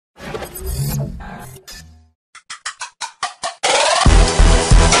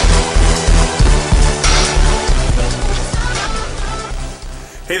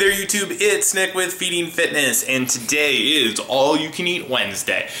Hey there YouTube, it's Nick with Feeding Fitness, and today is All You Can Eat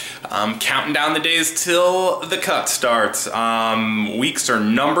Wednesday. I'm counting down the days till the cut starts. Weeks are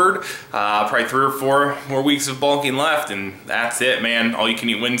numbered, probably 3 or 4 more weeks of bulking left, and that's it, man. All You Can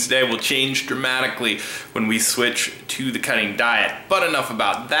Eat Wednesday will change dramatically when we switch to the cutting diet. But enough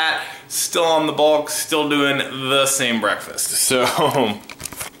about that. Still on the bulk, still doing the same breakfast. So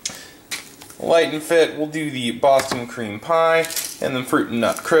light and fit, we'll do the Boston cream pie, and then fruit and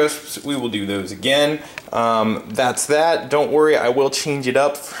nut crisps, we will do those again. That's that. Don't worry, I will change it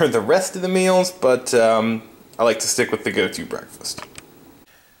up for the rest of the meals, but I like to stick with the go-to breakfast.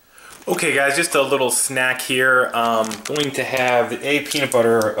 Okay guys, just a little snack here. Going to have a peanut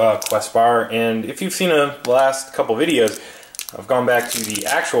butter Quest bar, and if you've seen the last couple videos, I've gone back to the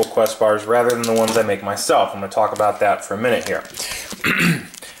actual Quest bars rather than the ones I make myself. I'm going to talk about that for a minute here.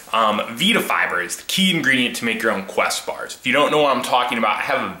 Vitafiber is the key ingredient to make your own Quest bars. If you don't know what I'm talking about, I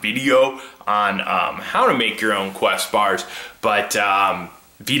have a video on how to make your own Quest bars, but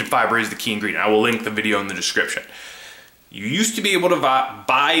Vitafiber is the key ingredient. I will link the video in the description. You used to be able to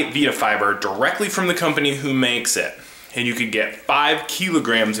buy Vitafiber directly from the company who makes it, and you could get 5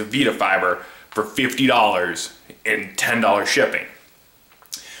 kilograms of Vitafiber for $50 and $10 shipping.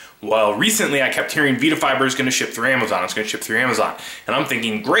 Well, recently I kept hearing Vitafiber is going to ship through Amazon. It's going to ship through Amazon. And I'm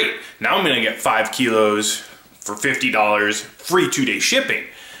thinking, great, now I'm going to get 5 kilos for $50, free 2-day shipping.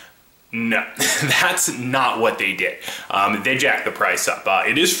 No, that's not what they did. They jacked the price up.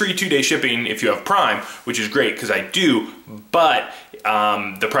 It is free 2-day shipping if you have Prime, which is great because I do, but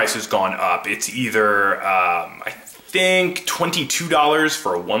the price has gone up. It's either, I think, $22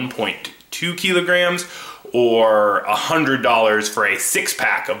 for 1.2 kilograms, or $100 for a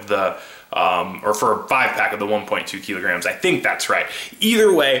 6-pack of the, or for a 5-pack of the 1.2 kilograms. I think that's right.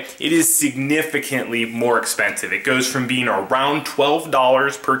 Either way, it is significantly more expensive. It goes from being around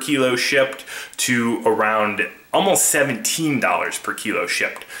 $12 per kilo shipped to around almost $17 per kilo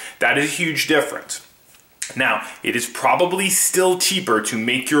shipped. That is a huge difference. Now, it is probably still cheaper to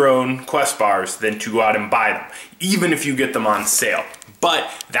make your own Quest bars than to go out and buy them, even if you get them on sale.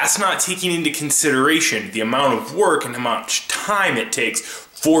 But that's not taking into consideration the amount of work and how much time it takes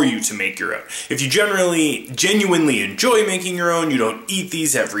for you to make your own. If you genuinely enjoy making your own, you don't eat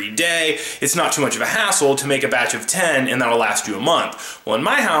these every day, it's not too much of a hassle to make a batch of 10 and that'll last you a month. Well, in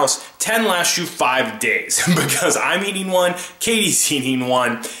my house, 10 lasts you 5 days because I'm eating one, Katie's eating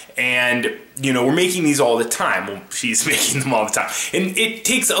one, and you know, we're making these all the time. Well, she's making them all the time. And it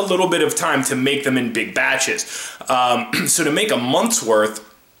takes a little bit of time to make them in big batches. So to make a month's worth,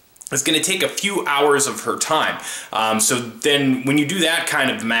 it's going to take a few hours of her time. So then when you do that kind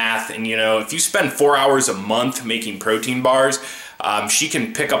of math, and you know, if you spend 4 hours a month making protein bars, she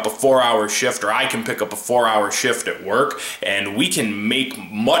can pick up a 4-hour shift, or I can pick up a 4-hour shift at work, and we can make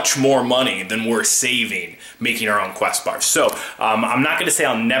much more money than we're saving making our own Quest bars. So I'm not going to say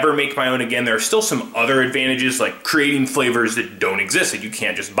I'll never make my own again. There are still some other advantages, like creating flavors that don't exist that you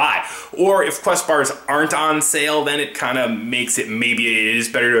can't just buy. Or if Quest bars aren't on sale, then it kind of makes it, maybe it is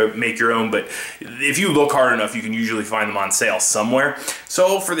better to make your own, but if you look hard enough, you can usually find them on sale somewhere.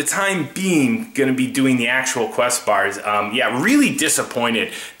 So for the time being, going to be doing the actual Quest bars. Yeah, really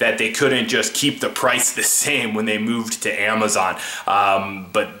disappointed that they couldn't just keep the price the same when they moved to Amazon,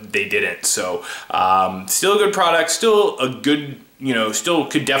 but they didn't. So still a good product, still a good, you know, still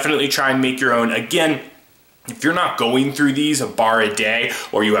could definitely try and make your own. Again, if you're not going through these a bar a day,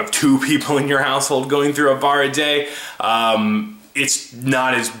 or you have 2 people in your household going through a bar a day, it's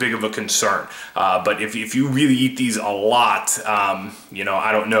not as big of a concern. But if you really eat these a lot, you know,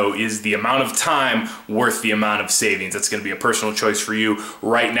 I don't know, is the amount of time worth the amount of savings? That's going to be a personal choice for you.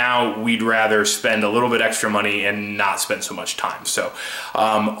 Right now, we'd rather spend a little bit extra money and not spend so much time. So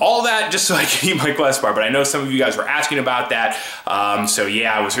all that just so I can eat my Quest bar. But I know some of you guys were asking about that. So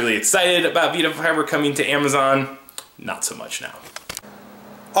yeah, I was really excited about Vitafiber coming to Amazon. Not so much now.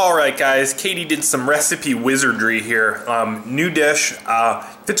 Alright guys, Katie did some recipe wizardry here. New dish.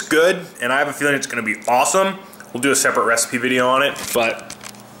 If it's good, and I have a feeling it's going to be awesome, we'll do a separate recipe video on it. But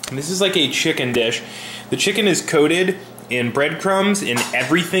this is like a chicken dish. The chicken is coated in breadcrumbs in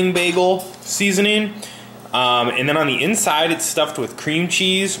everything bagel seasoning. And then on the inside it's stuffed with cream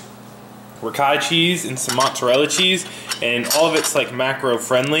cheese, ricotta cheese, and some mozzarella cheese. And all of it's like macro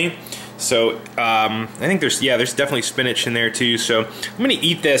friendly. So I think there's definitely spinach in there too. So I'm gonna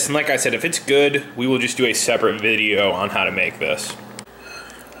eat this, and like I said, if it's good, we will just do a separate video on how to make this.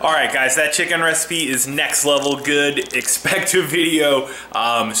 All right, guys, that chicken recipe is next level good. Expect a video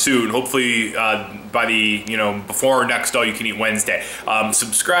soon. Hopefully by the, before next All You Can Eat Wednesday.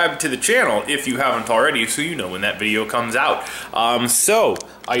 Subscribe to the channel if you haven't already so you know when that video comes out. So,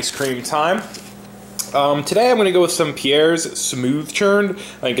 ice cream time. Today I'm going to go with some Pierre's Smooth Churned.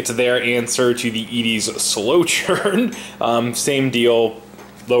 I think it's their answer to the Edie's Slow Churned. Same deal,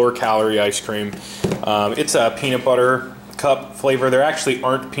 lower calorie ice cream. It's a peanut butter cup flavor. There actually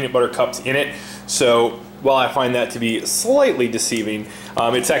aren't peanut butter cups in it, so while I find that to be slightly deceiving,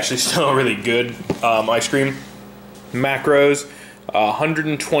 it's actually still really good ice cream. Macros,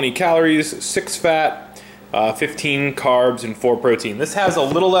 120 calories, 6 fat, 15 carbs, and 4 protein. This has a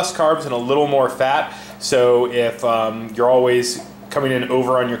little less carbs and a little more fat, so if you're always coming in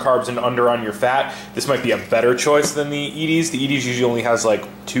over on your carbs and under on your fat, this might be a better choice than the Edie's. The Edie's usually only has like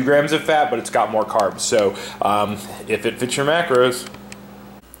 2 grams of fat, but it's got more carbs, so if it fits your macros.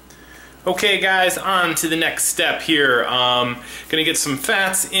 Okay guys, on to the next step here. Gonna get some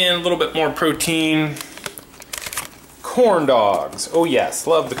fats in, a little bit more protein. Corn dogs. Oh yes,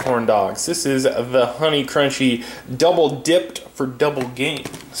 love the corn dogs. This is the Honey Crunchy Double Dipped for double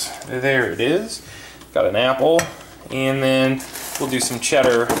gains. There it is. Got an apple, and then we'll do some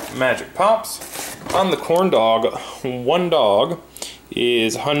cheddar Magic Pops. On the corn dog, one dog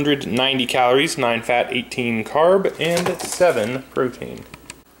is 190 calories, 9 fat, 18 carb, and 7 protein.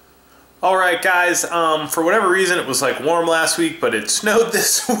 Alright guys, for whatever reason it was like warm last week, but it snowed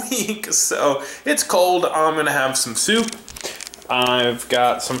this week, so it's cold. I'm going to have some soup. I've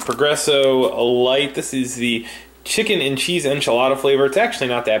got some Progresso Light. This is the chicken and cheese enchilada flavor. It's actually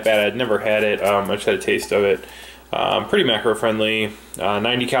not that bad. I'd never had it. I just had a taste of it. Pretty macro friendly.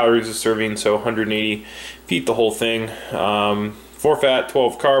 90 calories a serving, so 180. Eat the whole thing. 4 fat,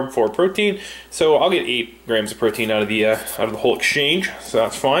 12 carb, 4 protein. So I'll get 8 grams of protein out of the whole exchange, so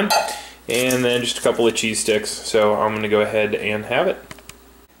that's fine. And then just a couple of cheese sticks, so I'm going to go ahead and have it.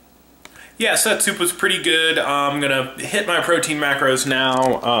 Yeah, so that soup was pretty good. I'm going to hit my protein macros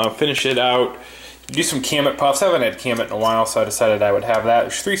now, finish it out, do some Kamut Puffs. I haven't had Kamut in a while, so I decided I would have that.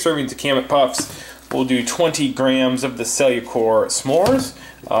 There's 3 servings of Kamut Puffs. We'll do 20 grams of the Cellucor s'mores.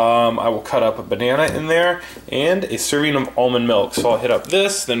 I will cut up a banana in there, and a serving of almond milk. So I'll hit up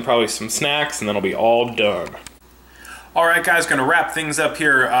this, then probably some snacks, and then I'll be all done. Alright guys, gonna wrap things up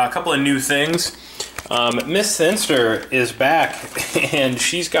here. A couple of new things. Miss Thinster is back, and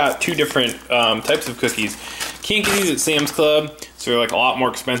she's got 2 different types of cookies. Can't get these at Sam's Club, so they're like a lot more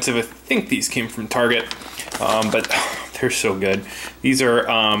expensive. I think these came from Target, but they're so good. These are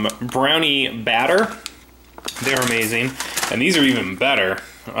brownie batter. They're amazing, and these are even better.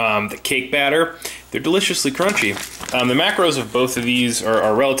 The cake batter, they're deliciously crunchy. The macros of both of these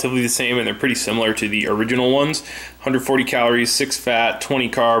are relatively the same, and they're pretty similar to the original ones. 140 calories, 6 fat, 20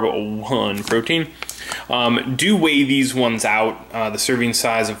 carb, 1 protein. Do weigh these ones out. The serving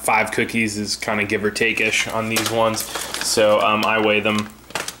size of 5 cookies is kind of give or take-ish on these ones, so I weigh them.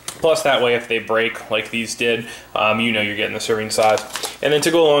 Plus that way if they break like these did, you know you're getting the serving size. And then to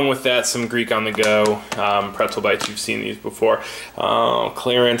go along with that, some Greek on the go, pretzel bites, you've seen these before.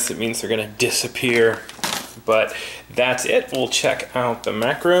 Clearance, it means they're gonna disappear. But that's it, we'll check out the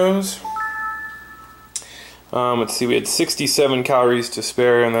macros. Let's see, we had 67 calories to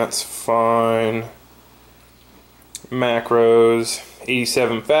spare, and that's fine. Macros,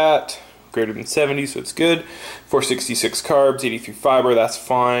 87 fat, greater than 70, so it's good. 466 carbs, 83 fiber, that's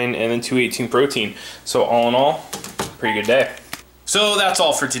fine, and then 218 protein. So all in all, pretty good day. So that's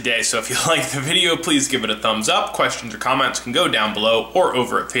all for today. So if you liked the video, please give it a thumbs up. Questions or comments can go down below or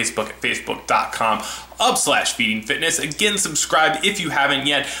over at Facebook at facebook.com/feedingfitness. Again, subscribe if you haven't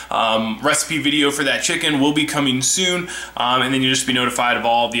yet. Recipe video for that chicken will be coming soon, and then you'll just be notified of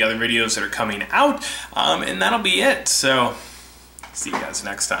all the other videos that are coming out, and that'll be it. So see you guys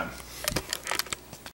next time.